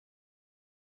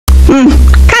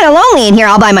Kind of lonely in here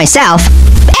all by myself.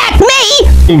 At me!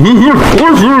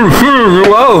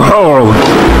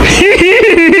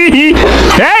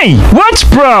 Hey, what's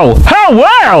bro? Oh,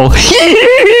 well.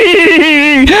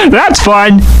 That's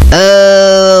fun.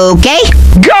 Okay.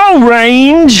 Go,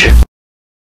 Range.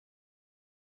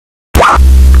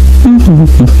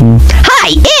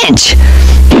 Hi, Inch!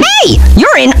 Hey,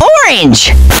 you're in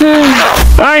Orange!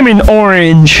 I'm in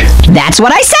Orange. That's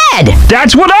what I said!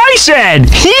 That's what I said.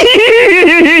 Hey,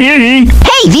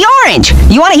 the Orange!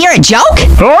 You want to hear a joke?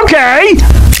 Okay.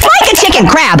 Like a chicken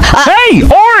crab! Hey,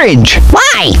 Orange!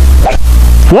 Why?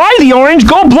 Why the Orange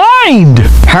go blind?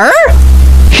 Her?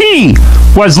 He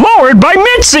was lowered by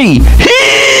Mitzi.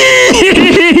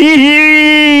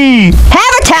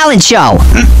 Have a talent show!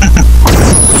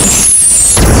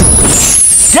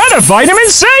 Get a vitamin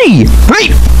C!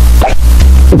 Hey,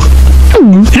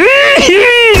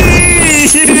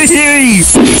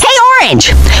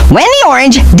 Orange! When the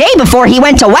Orange, day before he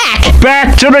went to whack...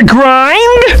 Back to the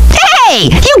grind? Hey!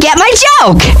 You get my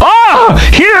joke! Ah!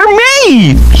 Hear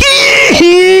me!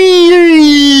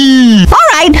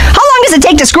 Alright, how long does it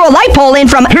take to screw a light pole in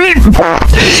from... Okay.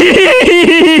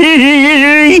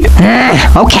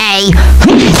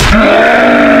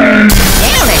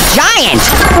 Damn it, giant!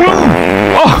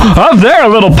 Oh, there, a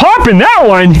little pop in that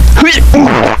one.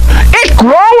 It's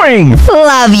growing.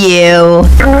 Love you.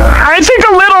 I think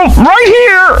a little right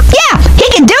here. Yeah, he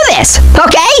can do this,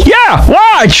 okay? Yeah,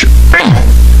 watch.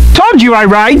 Told you I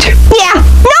right. Yeah,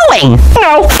 knowing.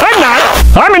 No, I'm not.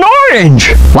 I'm an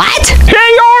Orange. What?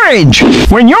 Hey, Orange.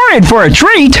 When you're in for a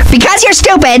treat. Because you're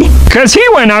stupid. Because he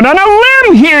went out on a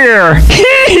limb here.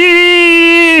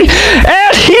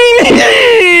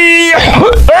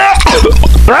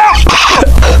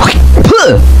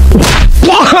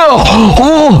 And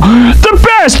oh, the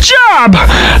best job!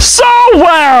 So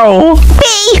well! B.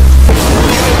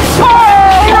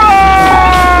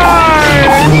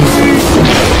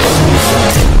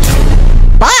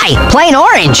 Bye, plain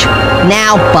Orange.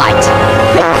 Now, but.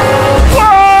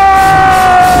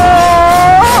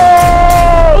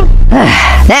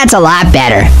 That's a lot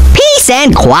better. Peace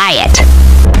and quiet.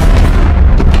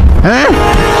 Huh?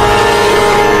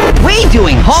 We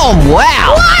doing home well.